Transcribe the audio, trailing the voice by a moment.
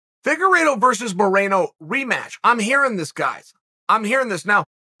Figueiredo versus Moreno rematch. I'm hearing this, guys. I'm hearing this. Now,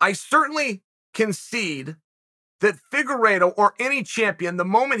 I certainly concede that Figueiredo or any champion, the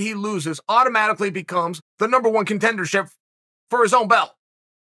moment he loses, automatically becomes the #1 contendership for his own belt.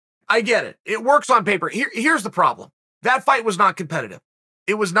 I get it. It works on paper. Here's the problem. That fight was not competitive.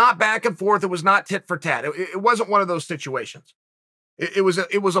 It was not back and forth. It was not tit for tat. It wasn't one of those situations. It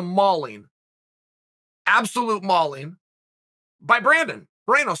was a mauling, absolute mauling by Brandon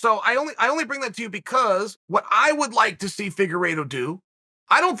Moreno. So I only bring that to you because what I would like to see Figueiredo do,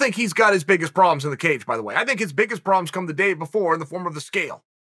 I don't think he's got his biggest problems in the cage, by the way. I think his biggest problems come the day before in the form of the scale.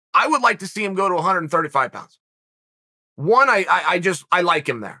 I would like to see him go to 135 pounds. One, I like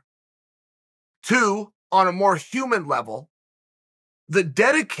him there. Two, on a more human level, the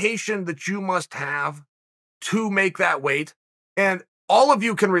dedication that you must have to make that weight, and all of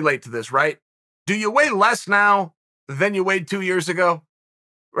you can relate to this, right? Do you weigh less now than you weighed 2 years ago?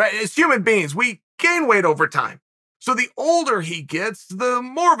 Right? As human beings, we gain weight over time. So the older he gets, the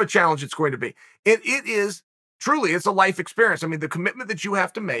more of a challenge it's going to be. It is truly, it's a life experience. I mean, the commitment that you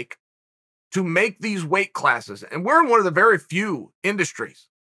have to make these weight classes, and we're in one of the very few industries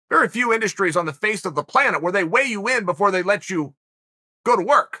on the face of the planet where they weigh you in before they let you go to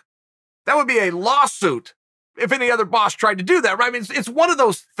work. That would be a lawsuit if any other boss tried to do that, right? I mean, it's one of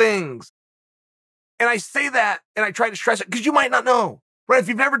those things. And I say that, and I try to stress it because you might not know, right? If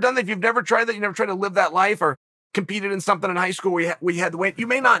you've never done that, if you've never tried that, you never tried to live that life or competed in something in high school where you had the weight, you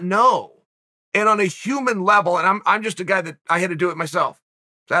may not know. And on a human level, and I'm just a guy that I had to do it myself.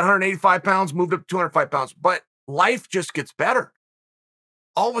 So at 185 pounds, moved up to 205 pounds, but life just gets better.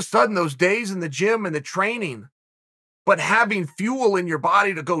 All of a sudden, those days in the gym and the training, but having fuel in your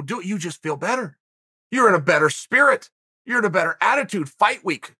body to go do it, you just feel better. You're in a better spirit. You're in a better attitude. Fight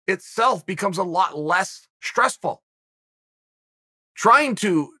week itself becomes a lot less stressful. Trying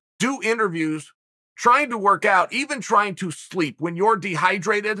to do interviews, trying to work out, even trying to sleep when you're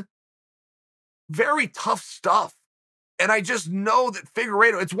dehydrated, very tough stuff. And I just know that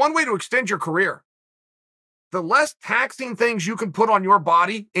Figueiredo, it's one way to extend your career. The less taxing things you can put on your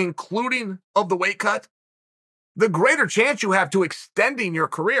body, including of the weight cut, the greater chance you have to extending your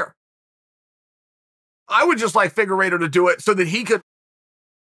career. I would just like Figueiredo to do it so that he could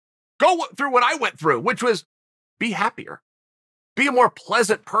go through what I went through, which was be happier, be a more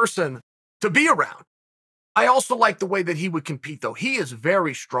pleasant person to be around. I also like the way that he would compete, though. He is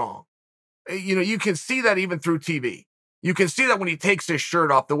very strong. You know, you can see that even through TV. You can see that when he takes his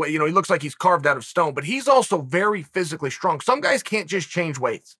shirt off, the way, you know, he looks like he's carved out of stone, but he's also very physically strong. Some guys can't just change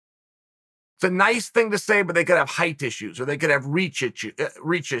weights. It's a nice thing to say, but they could have height issues or they could have reach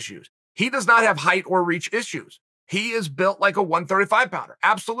issues. He does not have height or reach issues. He is built like a 135 pounder.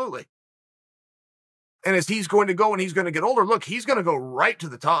 Absolutely. And as he's going to go and he's going to get older, look, he's going to go right to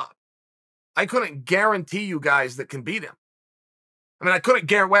the top. I couldn't guarantee you guys that can beat him. I mean, I couldn't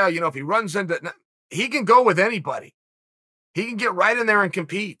guarantee, well, you know, if he runs into, he can go with anybody. He can get right in there and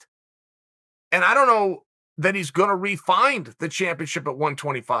compete. And I don't know that he's going to re-find the championship at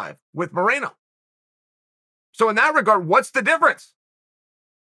 125 with Moreno. So in that regard, what's the difference?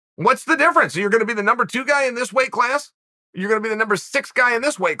 What's the difference? You're going to be the #2 guy in this weight class? You're going to be the #6 guy in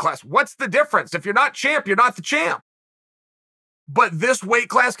this weight class. What's the difference? If you're not champ, you're not the champ. But this weight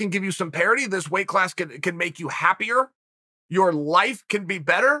class can give you some parity. This weight class can make you happier. Your life can be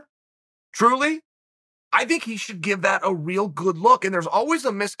better. Truly. I think he should give that a real good look. And there's always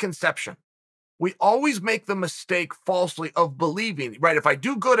a misconception. We always make the mistake falsely of believing, right? If I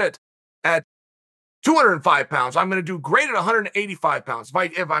do good at 205 pounds, I'm going to do great at 185 pounds.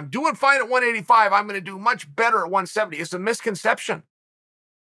 If I'm doing fine at 185, I'm going to do much better at 170. It's a misconception.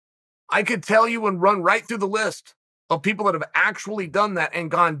 I could tell you and run right through the list of people that have actually done that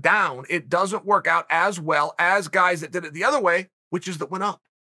and gone down. It doesn't work out as well as guys that did it the other way, which is that went up.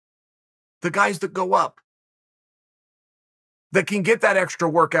 The guys that go up, that can get that extra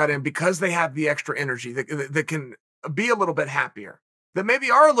workout in because they have the extra energy, that can be a little bit happier, that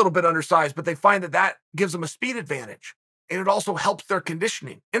maybe are a little bit undersized, but they find that gives them a speed advantage. And it also helps their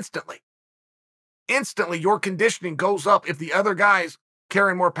conditioning instantly. Instantly, your conditioning goes up if the other guys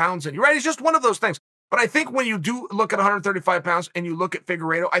carry more pounds in you, right? It's just one of those things. But I think when you do look at 135 pounds and you look at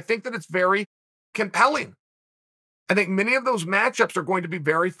Figueiredo, I think that it's very compelling. I think many of those matchups are going to be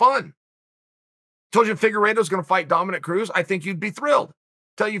very fun. Told you Figueiredo is going to fight Dominic Cruz. I think you'd be thrilled.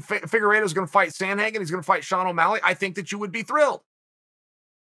 Tell you Figueiredo is going to fight Sandhagen. He's going to fight Sean O'Malley. I think that you would be thrilled.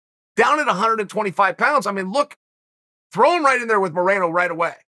 Down at 125 pounds, I mean, look, throw him right in there with Moreno right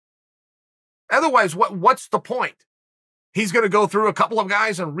away. Otherwise, what's the point? He's going to go through a couple of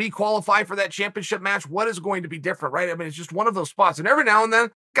guys and re-qualify for that championship match. What is going to be different, right? I mean, it's just one of those spots. And every now and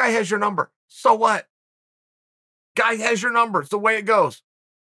then, Guy has your number. So what? Guy has your number. It's the way it goes.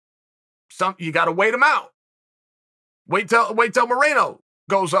 You got to wait him out. Wait till Moreno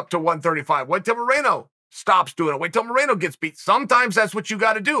goes up to 135. Wait till Moreno stops doing it. Wait till Moreno gets beat. Sometimes that's what you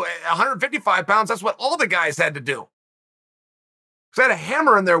got to do. 155 pounds, that's what all the guys had to do. They had a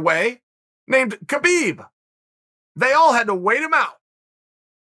hammer in their way named Khabib. They all had to wait him out.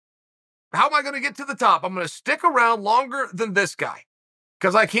 How am I going to get to the top? I'm going to stick around longer than this guy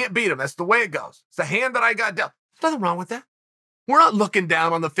because I can't beat him. That's the way it goes. It's the hand that I got dealt. There's nothing wrong with that. We're not looking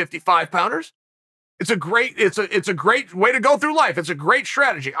down on the 55-pounders. It's a great way to go through life. It's a great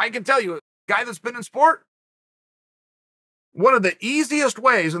strategy. I can tell you, a guy that's been in sport, one of the easiest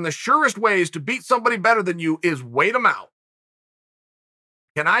ways and the surest ways to beat somebody better than you is wait them out.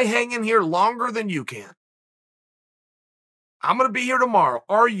 Can I hang in here longer than you can? I'm going to be here tomorrow.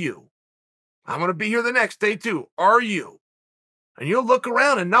 Are you? I'm going to be here the next day too. Are you? And you'll look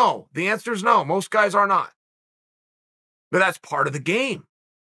around and no. The answer is no. Most guys are not. But that's part of the game.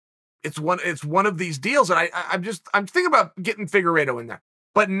 It's one of these deals, and I'm thinking about getting Figueiredo in there,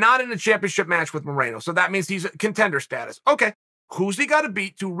 but not in a championship match with Moreno. So that means he's a contender status. Okay, who's he got to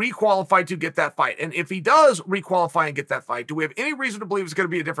beat to requalify to get that fight? And if he does requalify and get that fight, do we have any reason to believe it's going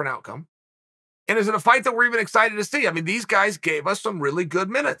to be a different outcome? And is it a fight that we're even excited to see? I mean, these guys gave us some really good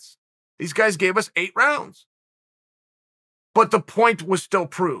minutes. These guys gave us 8 rounds. But the point was still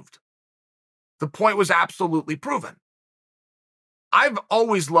proved. The point was absolutely proven. I've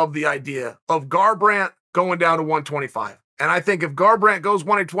always loved the idea of Garbrandt going down to 125. And I think if Garbrandt goes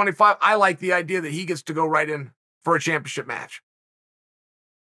 125, I like the idea that he gets to go right in for a championship match.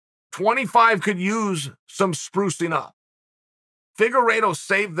 25 could use some sprucing up. Figueiredo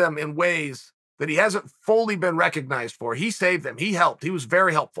saved them in ways that he hasn't fully been recognized for. He saved them. He helped. He was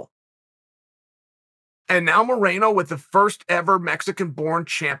very helpful. And now Moreno, with the first ever Mexican-born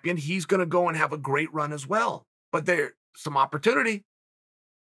champion, he's going to go and have a great run as well. But there's some opportunity,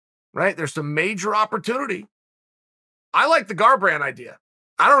 right? There's some major opportunity. I like the Garbrandt idea.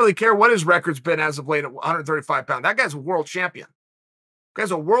 I don't really care what his record's been as of late at 135 pounds. That guy's a world champion. That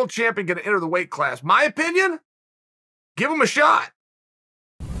guy's a world champion going to enter the weight class. My opinion, give him a shot.